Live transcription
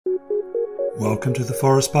Welcome to the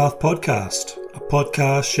Forest Path Podcast, a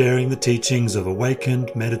podcast sharing the teachings of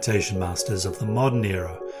awakened meditation masters of the modern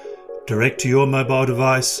era, direct to your mobile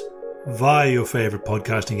device via your favourite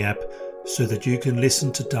podcasting app so that you can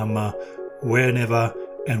listen to Dhamma whenever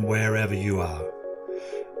and wherever you are.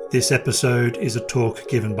 This episode is a talk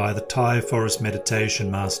given by the Thai forest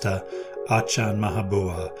meditation master Ajahn Maha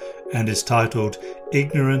Boowa and is titled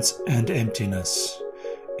Ignorance and Emptiness.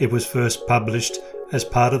 It was first published as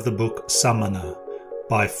part of the book Sol Hanna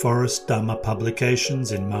by Forest Dhamma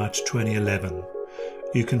Publications in March 2011.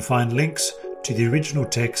 You can find links to the original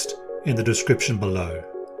text in the description below.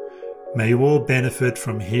 May you all benefit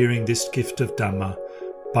from hearing this gift of Dhamma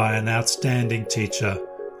by an outstanding teacher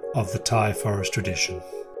of the Thai forest tradition.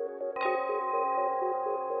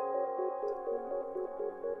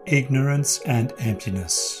 Ignorance and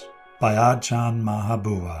Emptiness by Ajahn Maha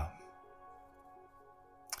Boowa.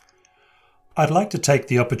 I'd like to take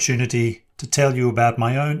the opportunity to tell you about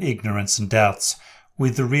my own ignorance and doubts,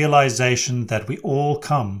 with the realization that we all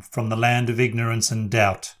come from the land of ignorance and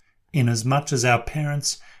doubt, inasmuch as our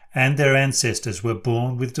parents and their ancestors were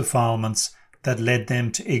born with defilements that led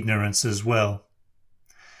them to ignorance as well.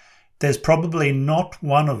 There's probably not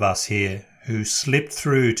one of us here who slipped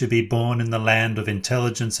through to be born in the land of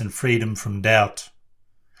intelligence and freedom from doubt.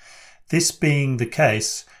 This being the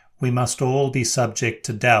case, we must all be subject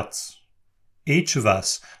to doubts. Each of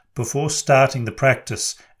us, before starting the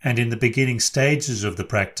practice and in the beginning stages of the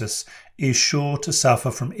practice, is sure to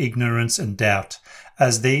suffer from ignorance and doubt,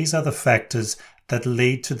 as these are the factors that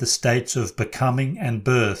lead to the states of becoming and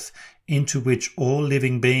birth into which all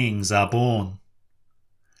living beings are born.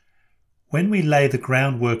 When we lay the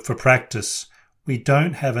groundwork for practice, we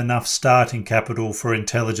don't have enough starting capital for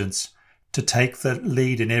intelligence to take the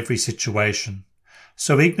lead in every situation.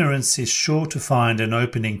 So ignorance is sure to find an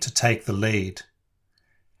opening to take the lead.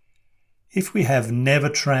 If we have never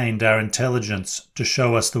trained our intelligence to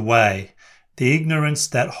show us the way, the ignorance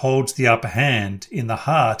that holds the upper hand in the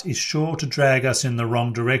heart is sure to drag us in the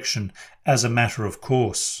wrong direction as a matter of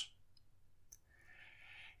course.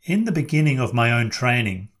 In the beginning of my own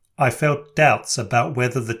training, I felt doubts about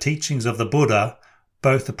whether the teachings of the Buddha,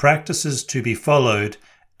 both the practices to be followed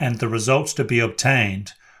and the results to be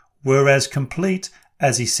obtained, were as complete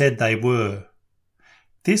as he said they were.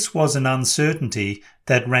 This was an uncertainty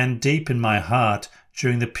that ran deep in my heart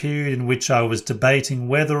during the period in which I was debating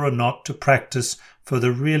whether or not to practice for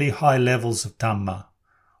the really high levels of Dhamma,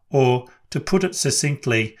 or, to put it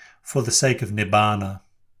succinctly, for the sake of Nibbana.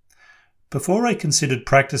 Before I considered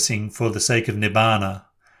practicing for the sake of Nibbana,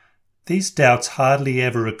 these doubts hardly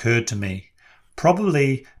ever occurred to me,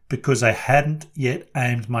 probably because I hadn't yet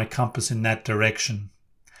aimed my compass in that direction.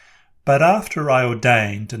 But after I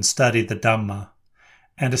ordained and studied the Dhamma,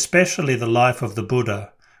 and especially the life of the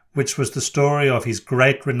Buddha, which was the story of his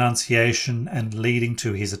great renunciation and leading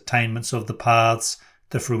to his attainments of the paths,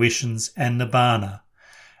 the fruitions and Nibbana,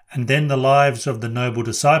 and then the lives of the noble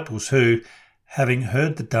disciples who, having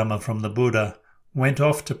heard the Dhamma from the Buddha, went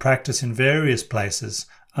off to practice in various places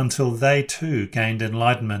until they too gained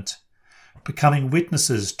enlightenment, becoming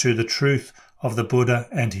witnesses to the truth of the Buddha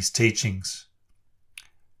and his teachings.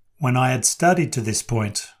 When I had studied to this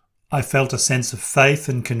point, I felt a sense of faith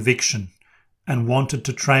and conviction and wanted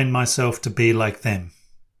to train myself to be like them.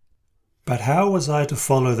 But how was I to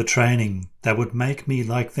follow the training that would make me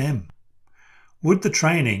like them? Would the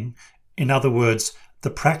training, in other words,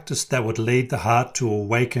 the practice that would lead the heart to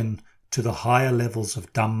awaken to the higher levels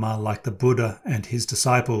of Dhamma like the Buddha and his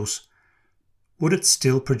disciples, would it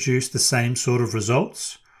still produce the same sort of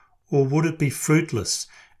results, or would it be fruitless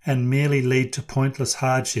and merely lead to pointless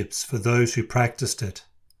hardships for those who practiced it?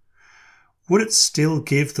 Would it still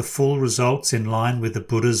give the full results in line with the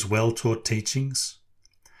Buddha's well-taught teachings?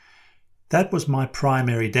 That was my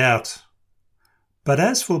primary doubt. But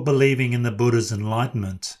as for believing in the Buddha's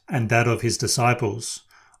enlightenment and that of his disciples,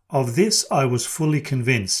 of this I was fully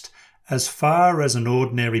convinced, as far as an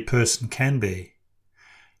ordinary person can be.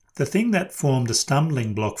 The thing that formed a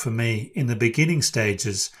stumbling block for me in the beginning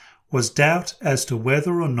stages was doubt as to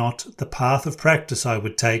whether or not the path of practice I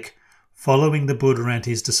would take, following the Buddha and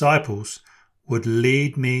his disciples, would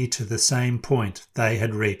lead me to the same point they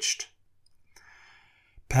had reached.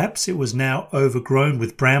 Perhaps it was now overgrown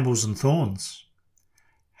with brambles and thorns.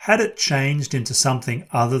 Had it changed into something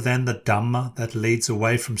other than the Dhamma that leads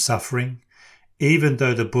away from suffering, even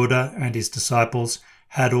though the Buddha and his disciples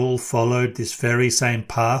had all followed this very same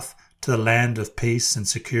path to the land of peace and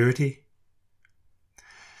security?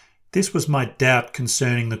 This was my doubt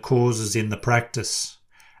concerning the causes in the practice.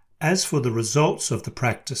 As for the results of the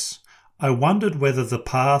practice, I wondered whether the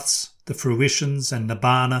paths the fruitions and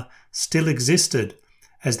nibbana still existed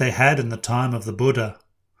as they had in the time of the Buddha.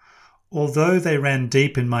 Although they ran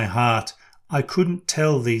deep in my heart, I couldn't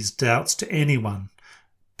tell these doubts to anyone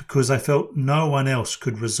because I felt no one else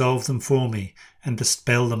could resolve them for me and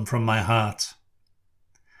dispel them from my heart.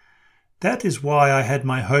 That is why I had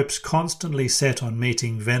my hopes constantly set on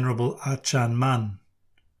meeting Venerable Ajahn Mun.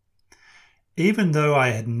 Even though I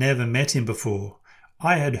had never met him before,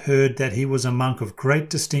 I had heard that he was a monk of great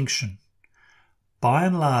distinction. By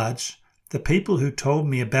and large, the people who told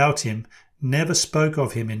me about him never spoke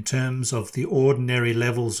of him in terms of the ordinary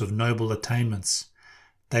levels of noble attainments.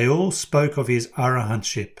 They all spoke of his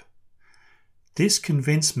arahantship. This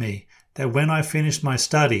convinced me that when I finished my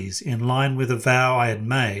studies in line with a vow I had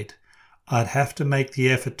made, I'd have to make the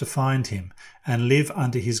effort to find him and live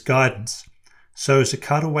under his guidance so as to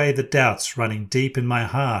cut away the doubts running deep in my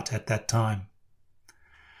heart at that time.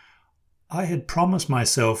 I had promised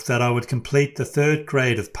myself that I would complete the 3rd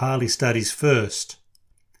grade of Pali studies first.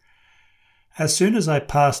 As soon as I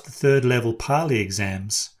passed the 3rd level Pali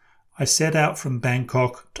exams, I set out from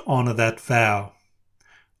Bangkok to honour that vow.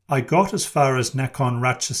 I got as far as Nakhon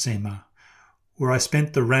Ratchasima, where I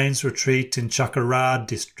spent the Rains retreat in Chakrarad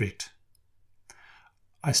district.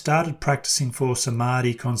 I started practicing for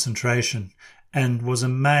samadhi concentration and was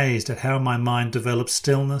amazed at how my mind developed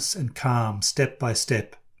stillness and calm step by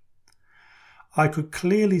step. I could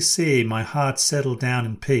clearly see my heart settle down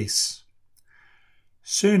in peace.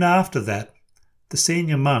 Soon after that, the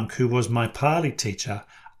senior monk who was my Pali teacher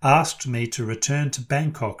asked me to return to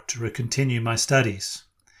Bangkok to continue my studies.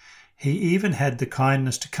 He even had the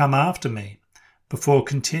kindness to come after me before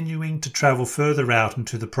continuing to travel further out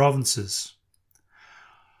into the provinces.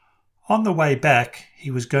 On the way back, he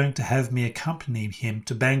was going to have me accompany him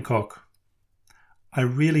to Bangkok. I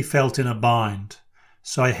really felt in a bind,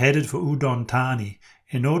 so I headed for Udon Thani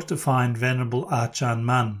in order to find Venerable Ajahn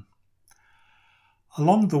Mun.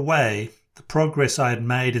 Along the way, the progress I had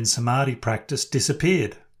made in samadhi practice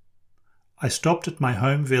disappeared. I stopped at my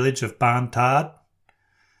home village of Ban Tad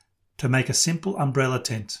to make a simple umbrella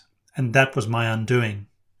tent, and that was my undoing.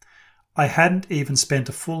 I hadn't even spent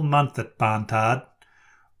a full month at Ban Tad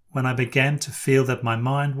when I began to feel that my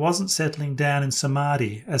mind wasn't settling down in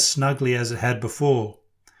samadhi as snugly as it had before.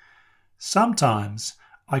 Sometimes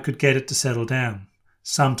I could get it to settle down,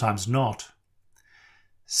 sometimes not.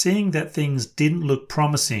 Seeing that things didn't look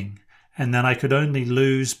promising and that I could only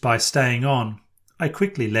lose by staying on, I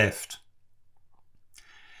quickly left.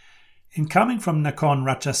 In coming from Nakhon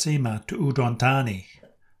Ratchasima to Udon Thani,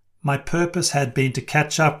 my purpose had been to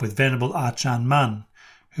catch up with Venerable Ajahn Mun,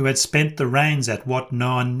 who had spent the Rains at Wat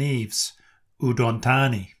Noan Neves, Udon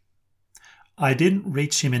Thani. I didn't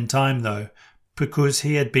reach him in time though, because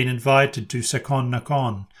he had been invited to Sakon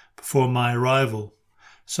Nakhon before my arrival,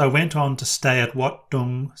 so I went on to stay at Wat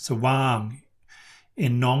Dung Sawang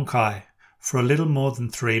in Nong Khai for a little more than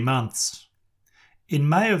 3 months. In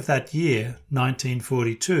May of that year,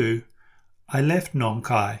 1942, I left Nong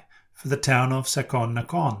Khai for the town of Sakon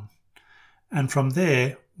Nakhon, and from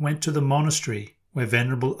there went to the monastery where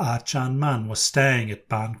Venerable Ajahn Mun was staying at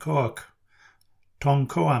Ban Koak, Tong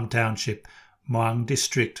Koam Township, Muang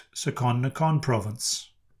District, Sakon Nakhon Province.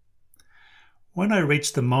 When I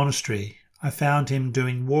reached the monastery, I found him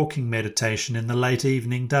doing walking meditation in the late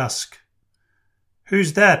evening dusk.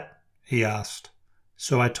 "Who's that?" he asked,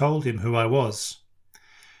 so I told him who I was.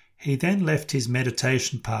 He then left his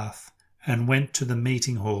meditation path and went to the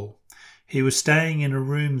meeting hall. He was staying in a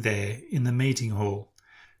room there in the meeting hall,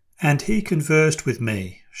 and he conversed with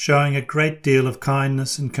me, showing a great deal of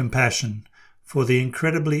kindness and compassion for the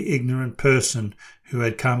incredibly ignorant person who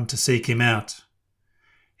had come to seek him out.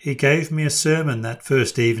 He gave me a sermon that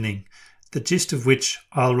first evening, the gist of which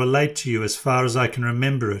I'll relate to you as far as I can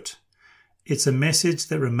remember it. It's a message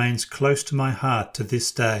that remains close to my heart to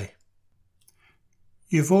this day.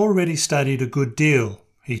 "You've already studied a good deal,"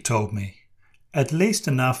 he told me, "at least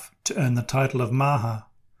enough to earn the title of Maha.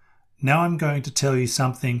 Now I'm going to tell you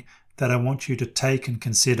something that I want you to take and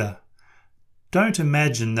consider. Don't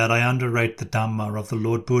imagine that I underrate the Dhamma of the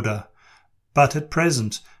Lord Buddha, but at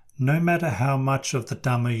present, no matter how much of the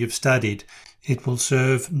Dhamma you've studied, it will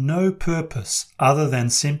serve no purpose other than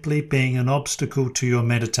simply being an obstacle to your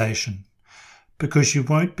meditation, because you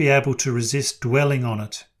won't be able to resist dwelling on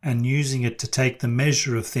it and using it to take the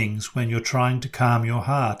measure of things when you're trying to calm your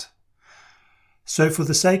heart. So for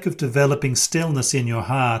the sake of developing stillness in your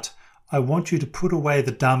heart, I want you to put away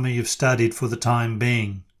the Dhamma you've studied for the time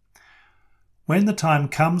being. When the time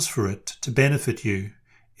comes for it to benefit you,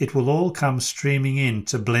 it will all come streaming in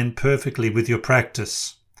to blend perfectly with your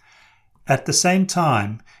practice. At the same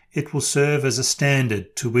time, it will serve as a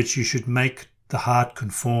standard to which you should make the heart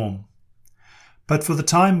conform. But for the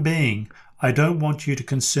time being, I don't want you to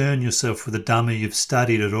concern yourself with the Dhamma you've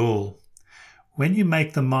studied at all. When you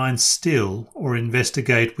make the mind still or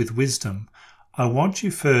investigate with wisdom, I want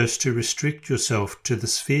you first to restrict yourself to the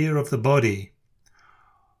sphere of the body.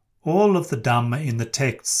 All of the Dhamma in the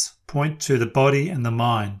texts point to the body and the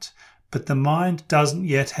mind, but the mind doesn't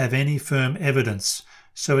yet have any firm evidence,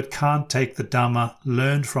 so it can't take the Dhamma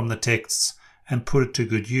learned from the texts and put it to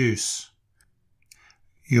good use.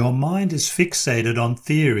 Your mind is fixated on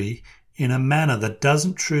theory in a manner that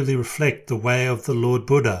doesn't truly reflect the way of the Lord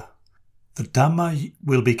Buddha. The Dhamma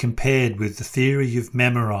will be compared with the theory you've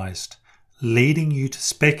memorized, leading you to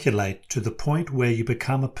speculate to the point where you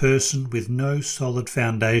become a person with no solid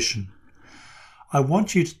foundation. I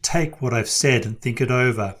want you to take what I've said and think it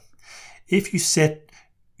over. If you set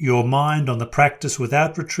your mind on the practice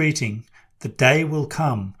without retreating, the day will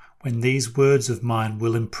come when these words of mine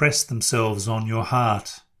will impress themselves on your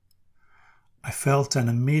heart. I felt an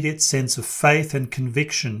immediate sense of faith and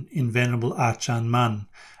conviction in Venerable Ajahn Mun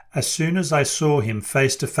as soon as I saw him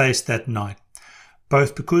face to face that night,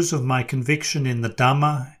 both because of my conviction in the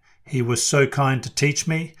Dhamma he was so kind to teach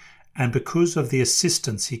me, and because of the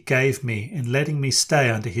assistance he gave me in letting me stay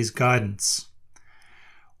under his guidance.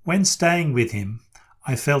 When staying with him,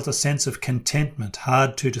 I felt a sense of contentment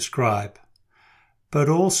hard to describe, but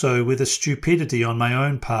also with a stupidity on my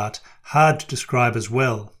own part hard to describe as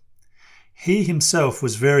well. He himself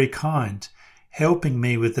was very kind, helping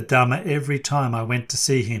me with the Dhamma every time I went to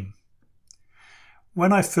see him.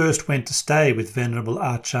 When I first went to stay with Venerable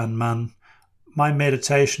Ajahn Mun, my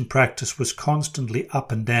meditation practice was constantly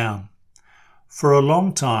up and down. For a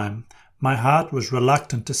long time, my heart was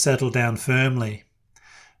reluctant to settle down firmly.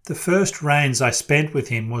 The first rains I spent with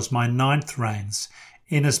him was my 9th rains,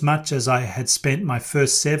 inasmuch as I had spent my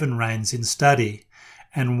first 7 rains in study,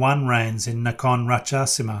 and 1 rains in Nakhon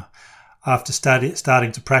Ratchasima after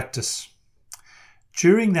starting to practice.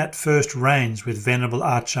 During that first rains with Venerable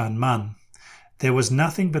Ajahn Mun, there was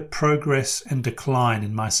nothing but progress and decline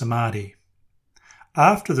in my samadhi.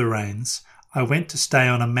 After the rains, I went to stay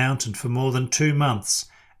on a mountain for more than 2 months,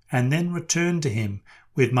 and then returned to him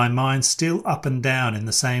with my mind still up and down in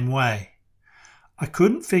the same way. I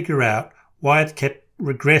couldn't figure out why it kept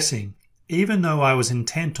regressing, even though I was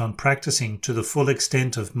intent on practicing to the full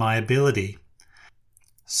extent of my ability.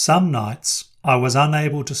 Some nights I was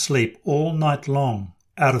unable to sleep all night long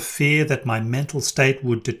out of fear that my mental state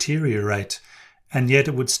would deteriorate, and yet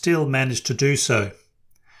it would still manage to do so.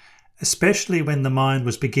 Especially when the mind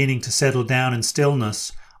was beginning to settle down in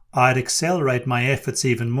stillness, I'd accelerate my efforts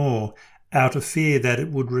even more out of fear that it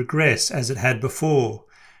would regress as it had before,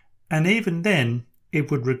 and even then it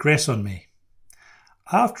would regress on me.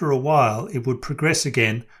 After a while it would progress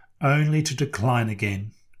again, only to decline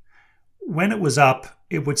again. When it was up,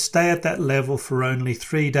 it would stay at that level for only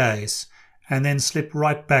 3 days, and then slip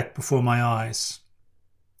right back before my eyes.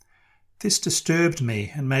 This disturbed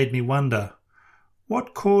me and made me wonder,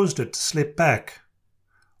 what caused it to slip back?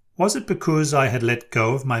 Was it because I had let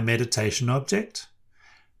go of my meditation object?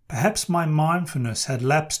 Perhaps my mindfulness had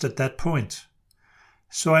lapsed at that point.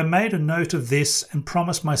 So I made a note of this and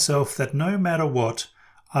promised myself that no matter what,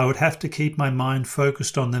 I would have to keep my mind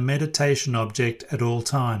focused on the meditation object at all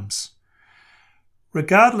times.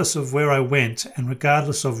 Regardless of where I went and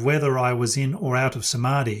regardless of whether I was in or out of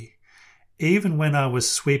samadhi, even when I was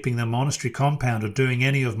sweeping the monastery compound or doing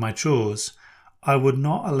any of my chores, I would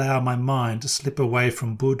not allow my mind to slip away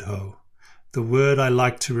from Buddho, the word I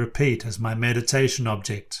like to repeat as my meditation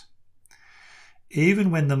object.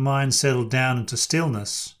 Even when the mind settled down into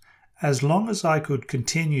stillness, as long as I could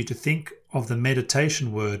continue to think of the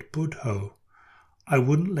meditation word Buddho, I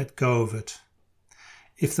wouldn't let go of it.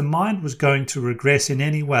 If the mind was going to regress in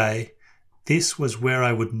any way, this was where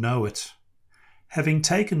I would know it. Having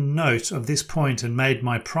taken note of this point and made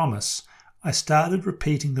my promise, I started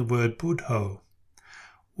repeating the word Buddho.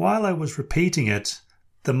 While I was repeating it,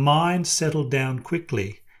 the mind settled down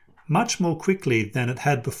quickly, much more quickly than it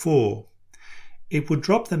had before. It would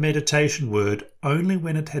drop the meditation word only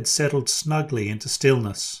when it had settled snugly into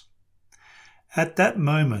stillness. At that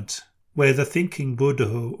moment, whether thinking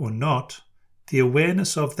Buddho or not, the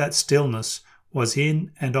awareness of that stillness was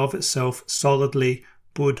in and of itself solidly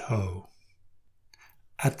Buddho.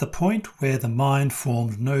 At the point where the mind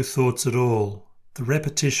formed no thoughts at all, the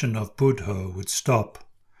repetition of Buddho would stop.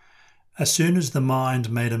 As soon as the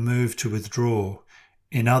mind made a move to withdraw,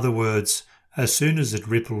 in other words, as soon as it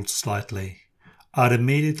rippled slightly, I'd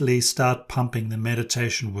immediately start pumping the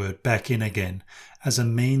meditation word back in again as a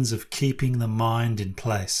means of keeping the mind in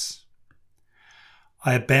place.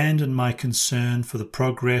 I abandoned my concern for the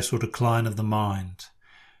progress or decline of the mind.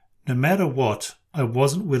 No matter what, I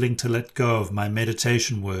wasn't willing to let go of my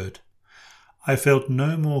meditation word. I felt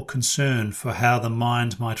no more concern for how the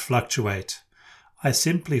mind might fluctuate. I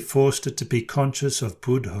simply forced it to be conscious of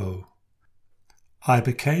Buddho. I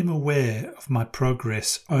became aware of my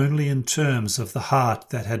progress only in terms of the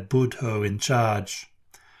heart that had Buddho in charge.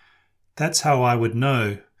 That's how I would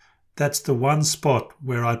know. That's the one spot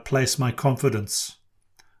where I'd place my confidence.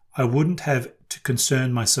 I wouldn't have to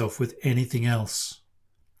concern myself with anything else.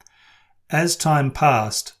 As time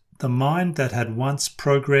passed, the mind that had once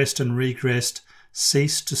progressed and regressed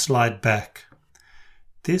ceased to slide back.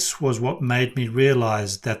 This was what made me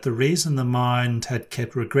realize that the reason the mind had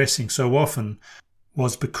kept regressing so often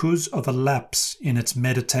was because of a lapse in its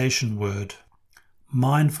meditation word.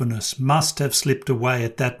 Mindfulness must have slipped away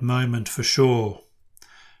at that moment for sure.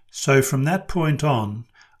 So from that point on,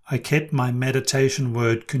 I kept my meditation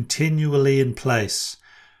word continually in place.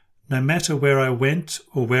 No matter where I went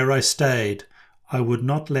or where I stayed, I would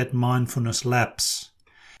not let mindfulness lapse.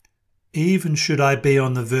 Even should I be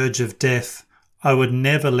on the verge of death, I would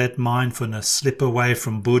never let mindfulness slip away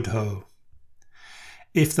from Buddho.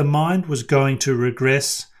 If the mind was going to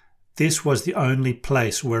regress, this was the only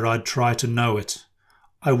place where I'd try to know it.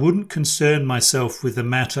 I wouldn't concern myself with the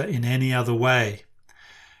matter in any other way.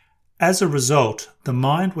 As a result, the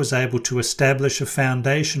mind was able to establish a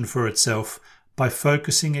foundation for itself by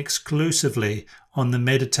focusing exclusively on the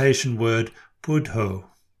meditation word Buddho.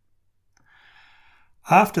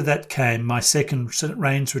 After that came my second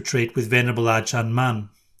rains retreat with Venerable Ajahn Mun.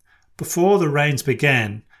 Before the rains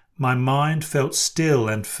began, my mind felt still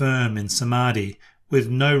and firm in samadhi, with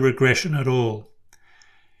no regression at all.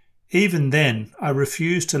 Even then, I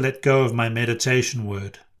refused to let go of my meditation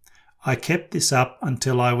word. I kept this up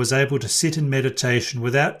until I was able to sit in meditation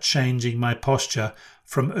without changing my posture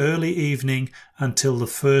from early evening until the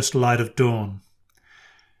first light of dawn.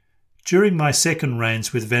 During my second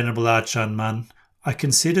rains with Venerable Ajahn Mun, I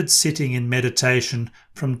considered sitting in meditation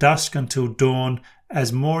from dusk until dawn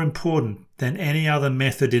as more important than any other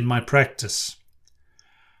method in my practice.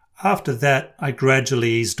 After that, I gradually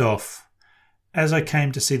eased off, as I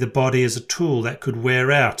came to see the body as a tool that could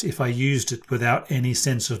wear out if I used it without any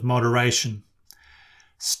sense of moderation.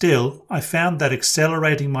 Still, I found that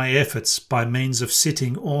accelerating my efforts by means of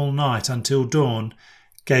sitting all night until dawn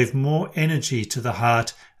gave more energy to the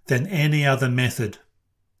heart than any other method.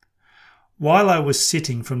 While I was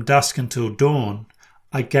sitting from dusk until dawn,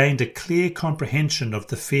 I gained a clear comprehension of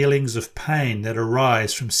the feelings of pain that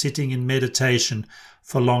arise from sitting in meditation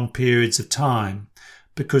for long periods of time,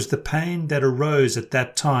 because the pain that arose at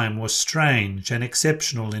that time was strange and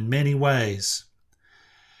exceptional in many ways.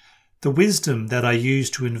 The wisdom that I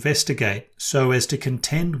used to investigate so as to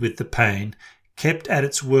contend with the pain kept at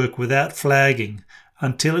its work without flagging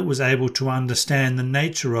until it was able to understand the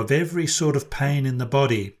nature of every sort of pain in the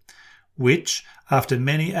body, which, after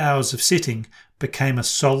many hours of sitting, became a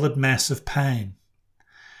solid mass of pain.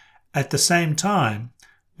 At the same time,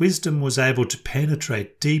 wisdom was able to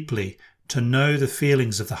penetrate deeply to know the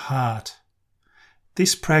feelings of the heart.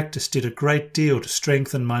 This practice did a great deal to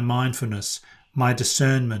strengthen my mindfulness, my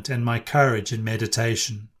discernment, and my courage in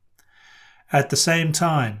meditation. At the same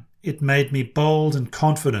time, it made me bold and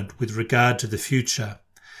confident with regard to the future,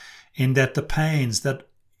 in that the pains that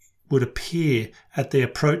would appear at the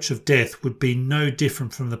approach of death would be no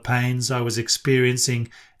different from the pains I was experiencing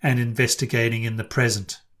and investigating in the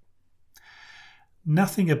present.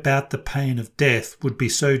 Nothing about the pain of death would be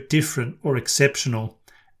so different or exceptional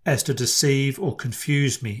as to deceive or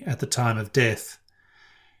confuse me at the time of death.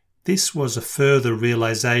 This was a further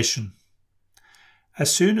realization.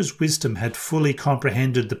 As soon as wisdom had fully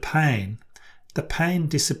comprehended the pain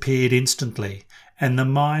disappeared instantly, and the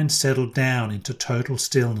mind settled down into total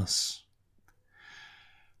stillness.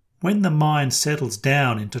 When the mind settles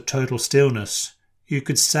down into total stillness, you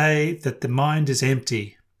could say that the mind is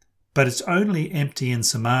empty, but it's only empty in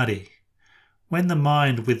samadhi. When the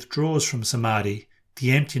mind withdraws from samadhi,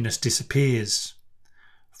 the emptiness disappears.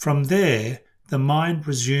 From there, the mind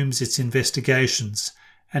resumes its investigations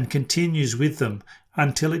and continues with them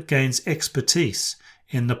until it gains expertise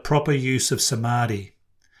in the proper use of samadhi.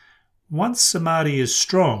 Once samadhi is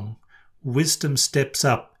strong, wisdom steps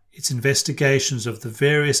up its investigations of the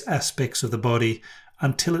various aspects of the body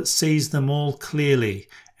until it sees them all clearly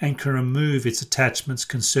and can remove its attachments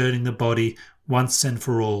concerning the body once and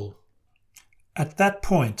for all. At that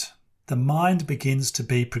point, the mind begins to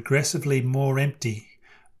be progressively more empty,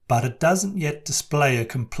 but it doesn't yet display a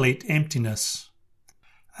complete emptiness.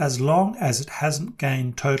 As long as it hasn't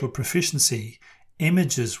gained total proficiency,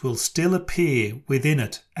 images will still appear within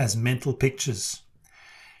it as mental pictures.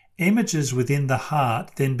 Images within the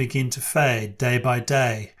heart then begin to fade day by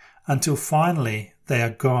day until finally they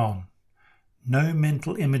are gone. No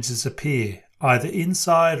mental images appear, either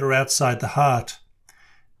inside or outside the heart.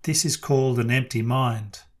 This is called an empty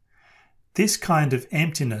mind. This kind of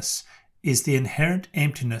emptiness is the inherent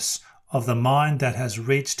emptiness of the mind that has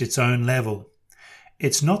reached its own level.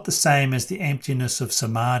 It's not the same as the emptiness of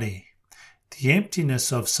samadhi. The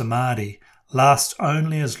emptiness of samadhi lasts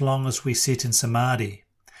only as long as we sit in samadhi.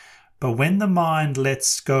 But when the mind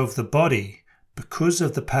lets go of the body, because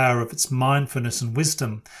of the power of its mindfulness and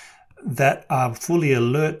wisdom that are fully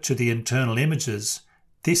alert to the internal images,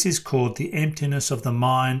 this is called the emptiness of the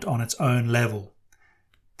mind on its own level.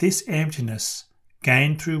 This emptiness,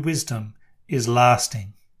 gained through wisdom, is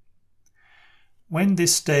lasting. When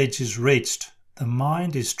this stage is reached, the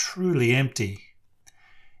mind is truly empty.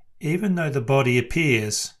 Even though the body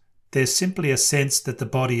appears, there's simply a sense that the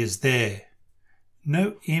body is there.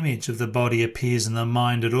 No image of the body appears in the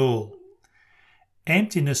mind at all.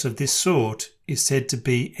 Emptiness of this sort is said to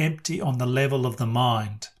be empty on the level of the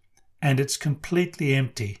mind, and it's completely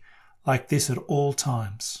empty, like this at all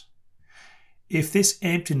times. If this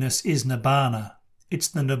emptiness is nibbana, it's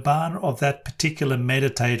the nibbana of that particular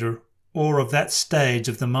meditator or of that stage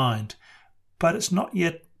of the mind, but it's not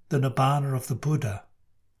yet the nibbana of the Buddha.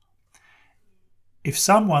 If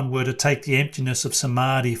someone were to take the emptiness of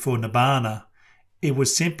samadhi for nibbana, it would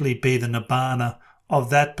simply be the nibbana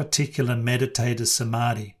of that particular meditator's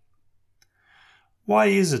samadhi. Why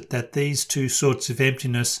is it that these two sorts of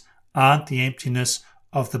emptiness aren't the emptiness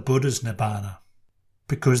of the Buddha's nibbana?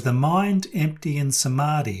 Because the mind empty in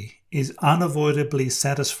samadhi is unavoidably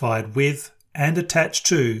satisfied with and attached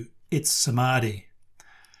to its samadhi.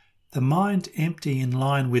 The mind empty in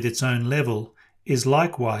line with its own level is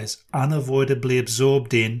likewise unavoidably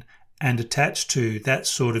absorbed in and attached to that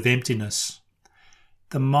sort of emptiness.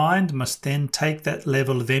 The mind must then take that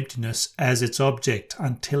level of emptiness as its object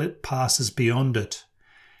until it passes beyond it.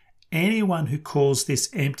 Anyone who calls this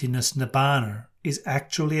emptiness nibbana is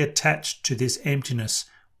actually attached to this emptiness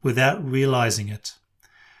without realizing it.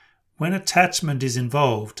 When attachment is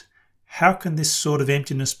involved, how can this sort of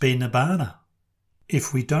emptiness be nibbana?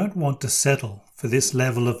 If we don't want to settle for this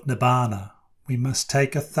level of nibbana, we must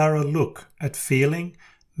take a thorough look at feeling,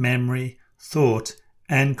 memory, thought,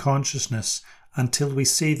 and consciousness until we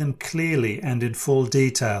see them clearly and in full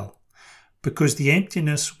detail, because the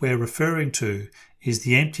emptiness we're referring to is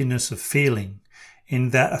the emptiness of feeling,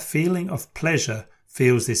 in that a feeling of pleasure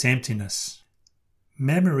feels this emptiness.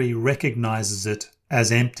 Memory recognizes it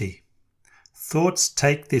as empty. Thoughts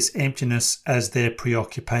take this emptiness as their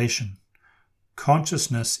preoccupation.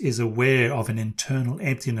 Consciousness is aware of an internal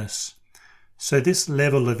emptiness, so this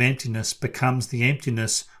level of emptiness becomes the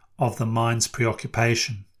emptiness of the mind's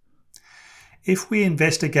preoccupation. If we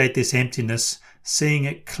investigate this emptiness, seeing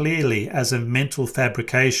it clearly as a mental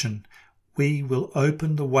fabrication, we will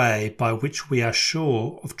open the way by which we are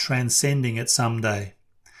sure of transcending it someday.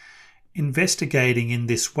 Investigating in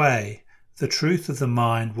this way, the truth of the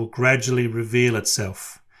mind will gradually reveal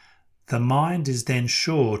itself. The mind is then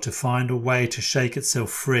sure to find a way to shake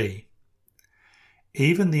itself free.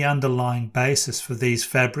 Even the underlying basis for these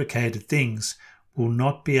fabricated things will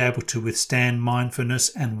not be able to withstand mindfulness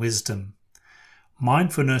and wisdom.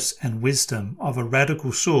 Mindfulness and wisdom of a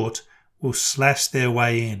radical sort will slash their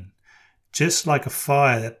way in, just like a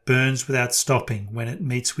fire that burns without stopping when it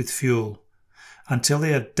meets with fuel, until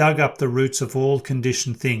they have dug up the roots of all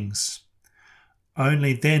conditioned things.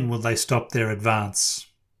 Only then will they stop their advance.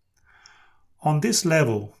 On this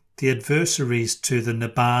level, the adversaries to the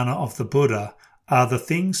nibbana of the Buddha are the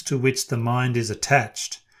things to which the mind is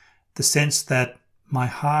attached, the sense that my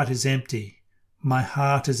heart is empty, my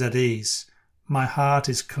heart is at ease, my heart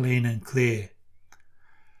is clean and clear.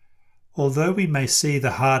 Although we may see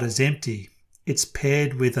the heart as empty, it's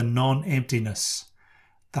paired with a non-emptiness.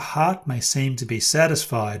 The heart may seem to be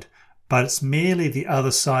satisfied, but it's merely the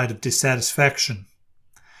other side of dissatisfaction.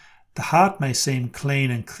 The heart may seem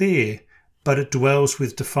clean and clear, but it dwells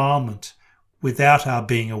with defilement, without our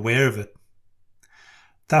being aware of it.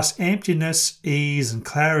 Thus emptiness, ease and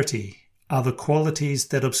clarity are the qualities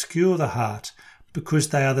that obscure the heart, because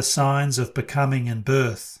they are the signs of becoming and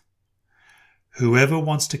birth. Whoever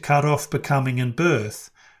wants to cut off becoming and birth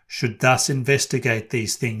should thus investigate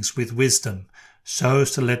these things with wisdom, so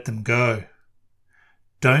as to let them go.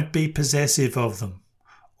 Don't be possessive of them,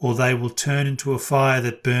 or they will turn into a fire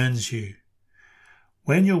that burns you.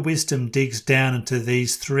 When your wisdom digs down into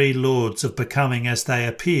these three lords of becoming as they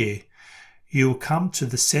appear, you will come to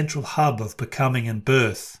the central hub of becoming and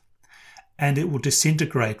birth, and it will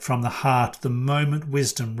disintegrate from the heart the moment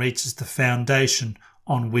wisdom reaches the foundation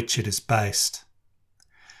on which it is based.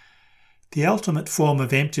 The ultimate form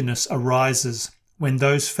of emptiness arises when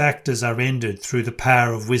those factors are ended through the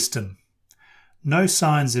power of wisdom. No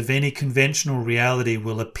signs of any conventional reality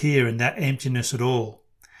will appear in that emptiness at all.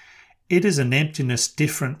 It is an emptiness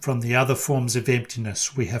different from the other forms of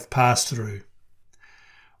emptiness we have passed through.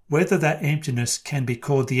 Whether that emptiness can be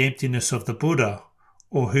called the emptiness of the Buddha,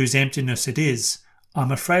 or whose emptiness it is,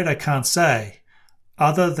 I'm afraid I can't say,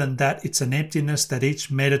 other than that it's an emptiness that each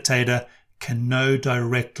meditator can know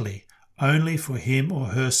directly, only for him or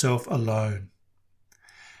herself alone.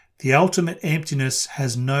 The ultimate emptiness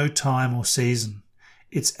has no time or season.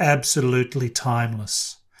 It's absolutely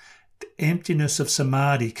timeless. The emptiness of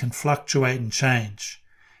samadhi can fluctuate and change.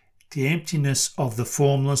 The emptiness of the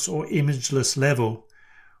formless or imageless level,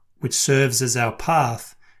 which serves as our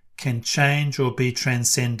path, can change or be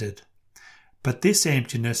transcended. But this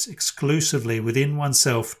emptiness exclusively within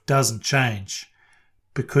oneself doesn't change,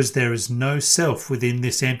 because there is no self within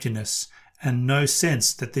this emptiness and no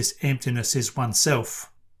sense that this emptiness is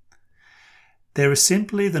oneself. There is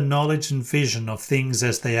simply the knowledge and vision of things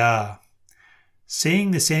as they are,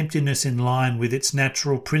 seeing this emptiness in line with its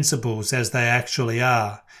natural principles as they actually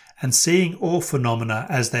are, and seeing all phenomena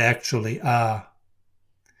as they actually are.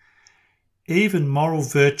 Even moral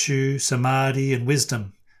virtue, samadhi and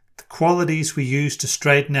wisdom, the qualities we use to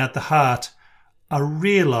straighten out the heart, are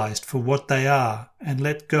realized for what they are and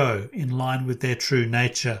let go in line with their true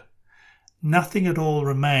nature. Nothing at all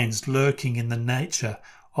remains lurking in the nature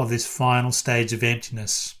of this final stage of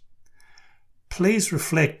emptiness. Please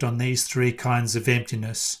reflect on these three kinds of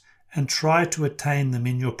emptiness and try to attain them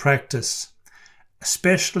in your practice,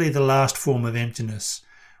 especially the last form of emptiness,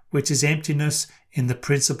 which is emptiness in the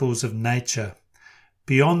principles of nature,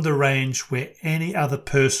 beyond the range where any other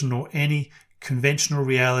person or any conventional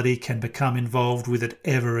reality can become involved with it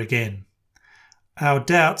ever again. Our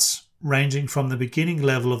doubts, ranging from the beginning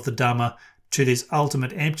level of the Dhamma to this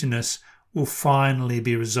ultimate emptiness, will finally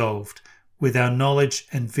be resolved, with our knowledge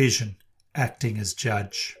and vision acting as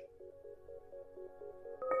judge.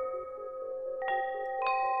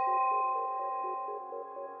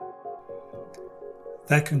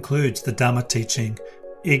 That concludes the Dhamma teaching,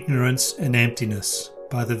 Ignorance and Emptiness,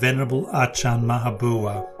 by the Venerable Ajahn Maha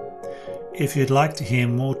Boowa. If you'd like to hear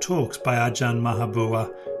more talks by Ajahn Maha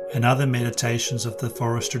Boowa and other meditations of the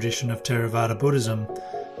forest tradition of Theravada Buddhism,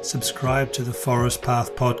 subscribe to the Forest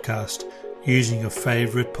Path podcast using your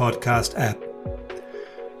favourite podcast app.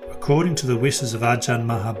 According to the wishes of Ajahn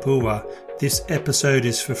Maha Boowa, this episode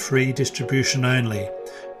is for free distribution only,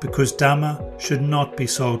 because Dhamma should not be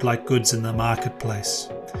sold like goods in the marketplace.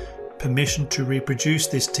 Permission to reproduce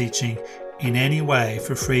this teaching in any way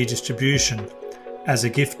for free distribution as a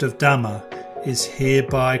gift of Dhamma is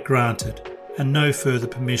hereby granted, and no further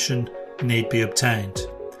permission need be obtained.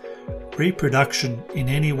 Reproduction in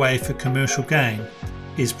any way for commercial gain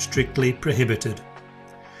is strictly prohibited.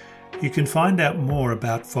 You can find out more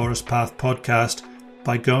about Forest Path Podcast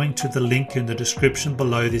by going to the link in the description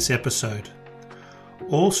below this episode.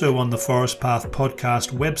 Also on the Forest Path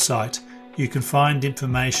Podcast website, you can find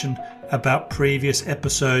information about previous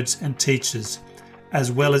episodes and teachers,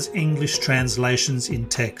 as well as English translations in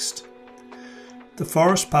text. The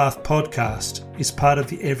Forest Path Podcast is part of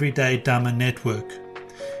the Everyday Dhamma Network.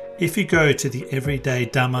 If you go to the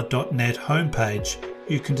everydaydhamma.net homepage,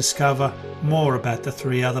 you can discover more about the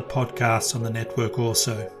three other podcasts on the network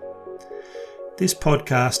also. This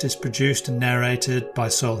podcast is produced and narrated by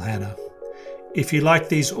Sol Hanna. If you like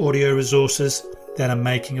these audio resources that I'm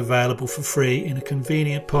making available for free in a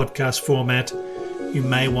convenient podcast format, you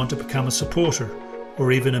may want to become a supporter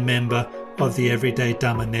or even a member of the Everyday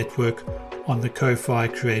Dhamma Network on the Ko-Fi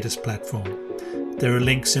Creators platform. There are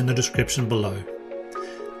links in the description below.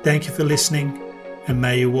 Thank you for listening, and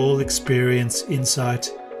may you all experience insight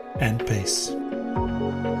and peace.